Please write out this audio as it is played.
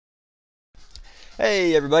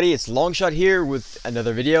Hey everybody, it's Longshot here with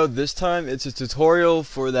another video. This time it's a tutorial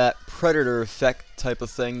for that predator effect type of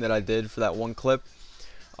thing that I did for that one clip.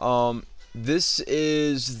 This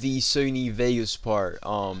is the Sony Vegas part.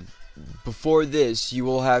 Before this, you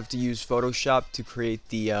will have to use Photoshop to create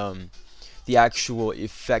the actual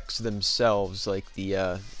effects themselves, like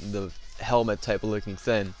the helmet type of looking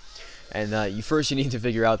thing. And you need to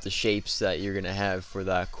figure out the shapes that you're gonna have for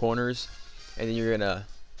the corners, and then you're gonna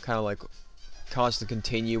kind of like constantly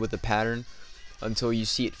continue with the pattern until you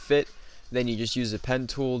see it fit. Then you just use a pen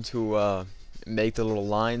tool to make the little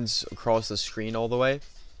lines across the screen all the way.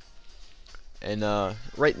 And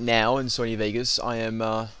right now in Sony Vegas, I'm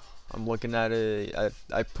looking at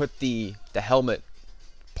I put the helmet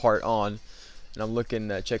part on, and I'm looking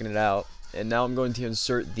at checking it out. And now I'm going to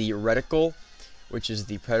insert the reticle, which is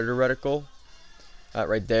the predator reticle,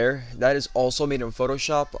 right there. That is also made in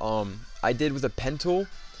Photoshop. I did with a pen tool.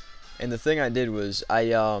 And the thing I did was I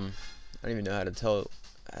don't even know how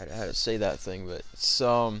to say that thing, but it's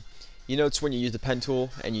you know, it's when you use the pen tool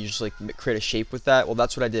and you just like create a shape with that. Well,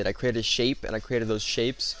 that's what I did. I created a shape and I created those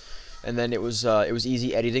shapes, and then it was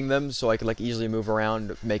easy editing them, so I could like easily move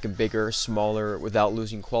around, make them bigger, smaller without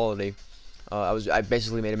losing quality. I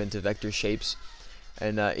basically made them into vector shapes.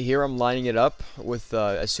 And here I'm lining it up with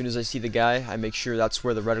as soon as I see the guy, I make sure that's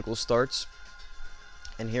where the reticle starts.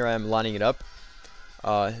 And here I am lining it up.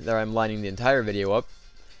 There I'm lining the entire video up.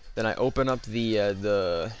 Then I open up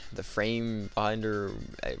the frame binder,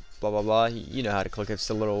 blah blah blah. You know how to click it. It's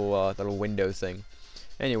the little window thing.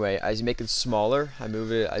 Anyway, I make it smaller. I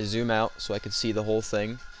move it. I zoom out so I can see the whole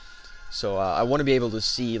thing. So I want to be able to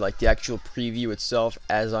see like the actual preview itself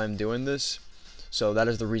as I'm doing this. So that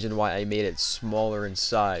is the reason why I made it smaller in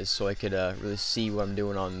size, so I could really see what I'm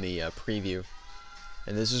doing on the preview.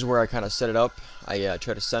 And this is where I kind of set it up. I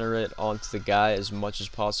try to center it onto the guy as much as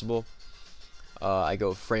possible. I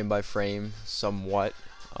go frame by frame somewhat.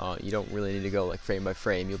 You don't really need to go like frame by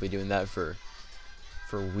frame. You'll be doing that for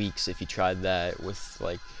weeks if you tried that with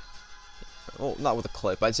like, well, not with a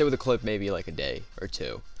clip. I'd say with a clip maybe like a day or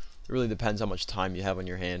two. It really depends how much time you have on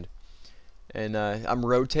your hand. And I'm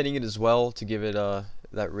rotating it as well to give it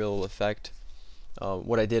that real effect.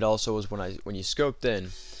 What I did also was when you scoped in,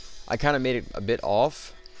 I kind of made it a bit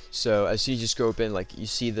off, so as soon as you scope in, like you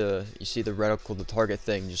see the reticle, the target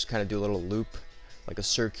thing, just kind of do a little loop, like a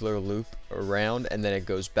circular loop around, and then it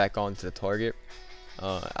goes back onto the target.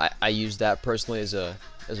 I use that personally as a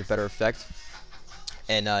better effect.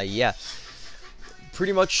 And yeah,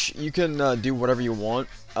 pretty much you can do whatever you want.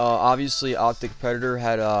 Obviously, Optic Predator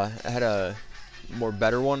had a more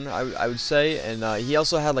better one, I would say, and he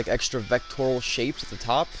also had like extra vectoral shapes at the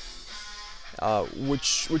top.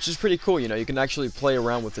 Which is pretty cool. You know, you can actually play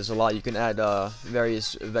around with this a lot. You can add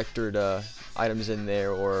various vectored items in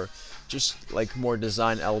there, or just like more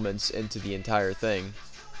design elements into the entire thing.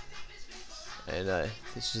 And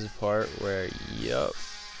this is the part where, yup,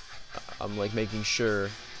 I'm like making sure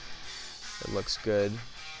it looks good,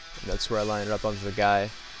 and that's where I line it up onto the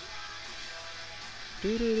guy.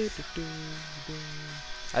 I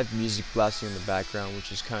have music blasting in the background,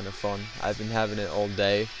 which is kind of fun. I've been having it all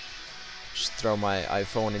day. Just throw my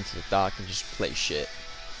iPhone into the dock and just play shit.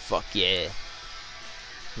 Fuck yeah.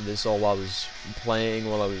 And this all while I was playing,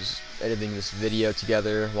 while I was editing this video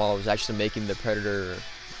together, while I was actually making the Predator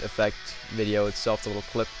effect video itself, the little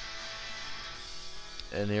clip.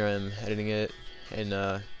 And here I'm editing it. And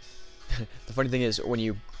the funny thing is, when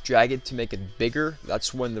you drag it to make it bigger,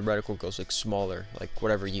 that's when the reticle goes like smaller, like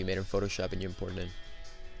whatever you made in Photoshop and you import it in.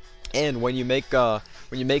 And when you make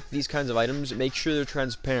these kinds of items, make sure they're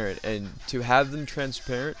transparent. And to have them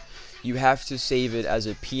transparent, you have to save it as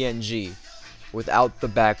a PNG without the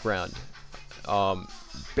background.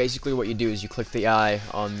 Basically, what you do is you click the eye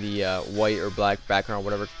on the white or black background,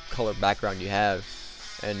 whatever color background you have,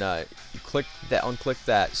 and you click that, unclick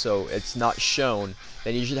that, so it's not shown.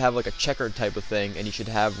 Then you should have like a checker type of thing, and you should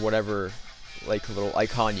have whatever like little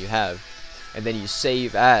icon you have, and then you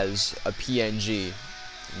save as a PNG.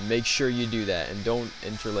 Make sure you do that, and don't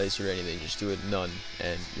interlace or anything, just do it none,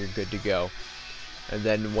 and you're good to go. And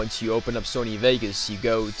then once you open up Sony Vegas, you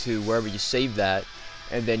go to wherever you save that,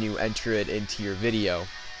 and then you enter it into your video.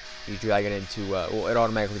 You drag it into, well, it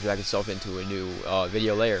automatically drags itself into a new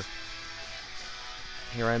video layer.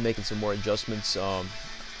 Here I am making some more adjustments.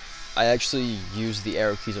 I actually use the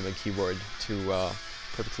arrow keys on my keyboard to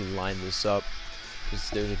perfectly line this up.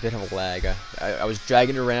 There's a bit of a lag. I was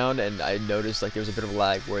dragging it around, and I noticed like there was a bit of a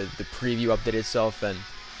lag where the preview updated itself and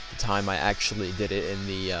the time I actually did it in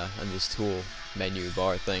the on this tool menu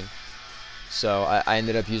bar thing. So I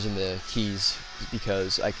ended up using the keys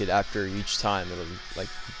because I could, after each time, it'll like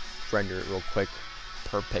render it real quick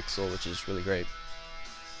per pixel, which is really great.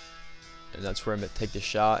 And that's where I'm gonna take the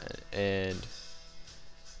shot, and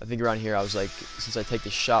I think around here I was like, since I take the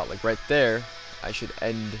shot like right there, I should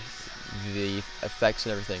end the effects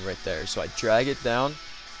and everything right there. So I drag it down,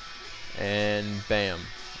 and bam,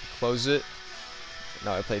 close it.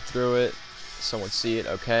 Now I play through it. Someone see it?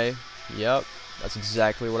 Okay. Yep, that's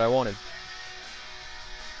exactly what I wanted.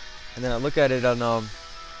 And then I look at it on I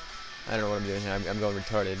don't know what I'm doing here. I'm going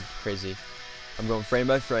retarded, crazy. I'm going frame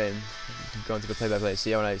by frame, going through the play-by-play.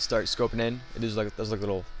 See, when I start scoping in, it does like a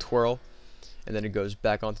little twirl, and then it goes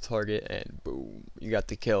back onto target, and boom, you got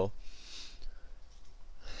the kill.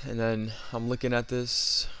 And then I'm looking at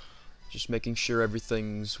this, just making sure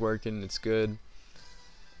everything's working, it's good.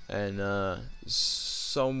 And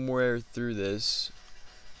somewhere through this,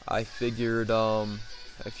 I figured,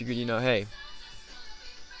 you know, hey,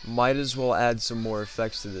 might as well add some more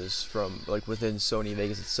effects to this from like within Sony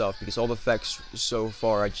Vegas itself, because all the effects so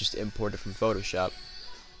far I just imported from Photoshop.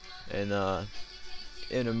 And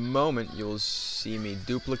in a moment you'll see me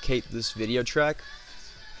duplicate this video track.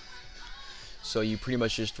 So you pretty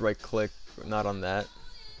much just right click, not on that,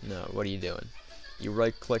 no, what are you doing? You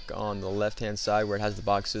right click on the left hand side where it has the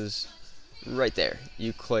boxes, right there.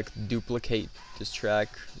 You click duplicate this track,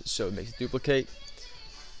 so it makes it duplicate.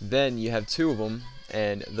 Then you have two of them,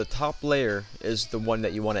 and the top layer is the one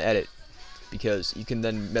that you want to edit, because you can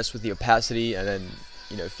then mess with the opacity and then,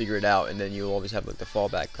 you know, figure it out, and then you'll always have like the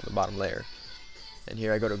fallback on the bottom layer. And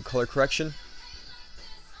here I go to color correction.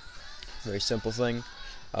 Very simple thing.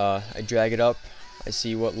 I drag it up, I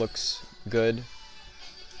see what looks good.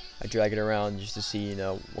 I drag it around just to see, you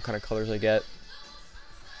know, what kind of colors I get,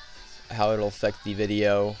 how it'll affect the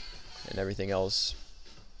video and everything else.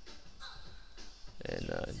 And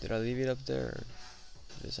did I leave it up there? Or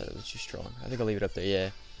I decided it was too strong. I think I'll leave it up there,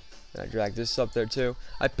 yeah. And I drag this up there too.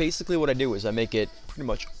 Basically what I do is I make it pretty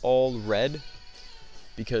much all red,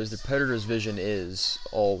 because the Predator's vision is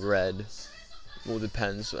all red. Well, it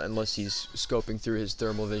depends, unless he's scoping through his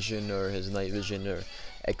thermal vision or his night vision or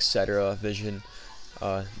etc. vision,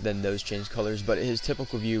 then those change colors. But his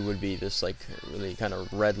typical view would be this like really kind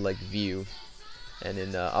of red-like view. And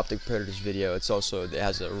in Optic Predator's video, it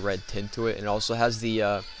has a red tint to it, and it also has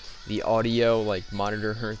the audio like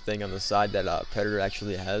monitor thing on the side that Predator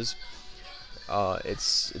actually has.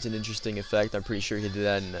 It's an interesting effect. I'm pretty sure he did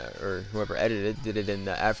that or whoever edited it did it in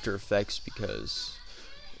After Effects, because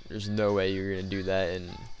there's no way you're gonna do that in,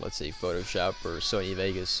 let's say, Photoshop or Sony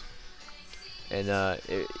Vegas. And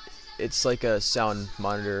it's like a sound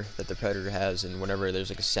monitor that the Predator has, and whenever there's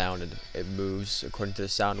like a sound, it moves according to the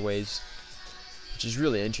sound waves, which is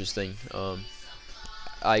really interesting.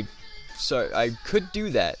 I could do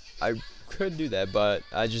that. But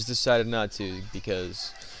I just decided not to,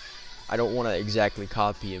 because I don't want to exactly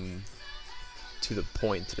copy him to the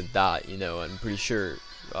point, to the dot. You know, I'm pretty sure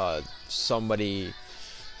somebody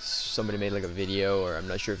made like a video, or I'm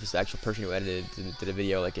not sure if it's the actual person who edited did a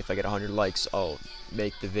video, like if I get 100 likes, I'll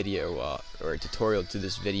make the video or a tutorial to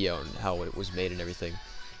this video and how it was made and everything.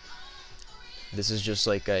 This is just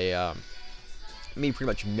like a me pretty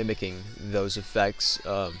much mimicking those effects,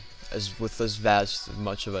 as with as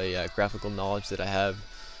much of a graphical knowledge that I have.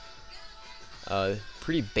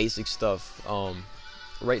 Pretty basic stuff.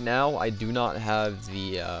 Right now I do not have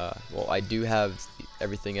the well, I do have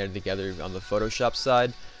everything edited together on the Photoshop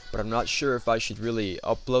side, but I'm not sure if I should really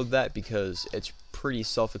upload that, because it's pretty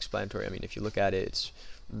self-explanatory. I mean, if you look at it, it's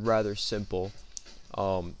rather simple.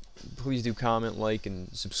 Please do comment, like, and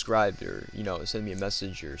subscribe, or, you know, send me a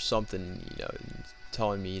message or something, you know,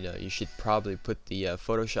 telling me, you know, you should probably put the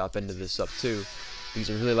Photoshop into this up too, because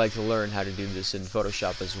I really like to learn how to do this in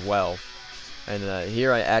Photoshop as well. And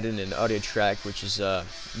here I added an audio track, which is the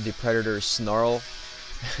Predator snarl.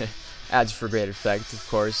 Adds for great effect, of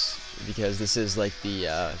course, because this is like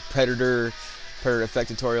the Predator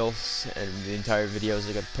effect tutorials, and the entire video is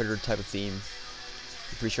like a Predator type of theme.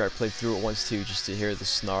 I'm pretty sure I played through it once too, just to hear the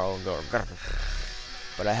snarl and go.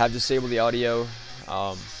 But I have disabled the audio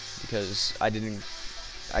because I didn't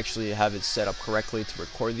actually have it set up correctly to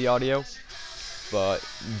record the audio. But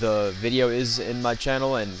the video is in my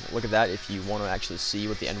channel, and look at that if you want to actually see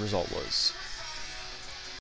what the end result was.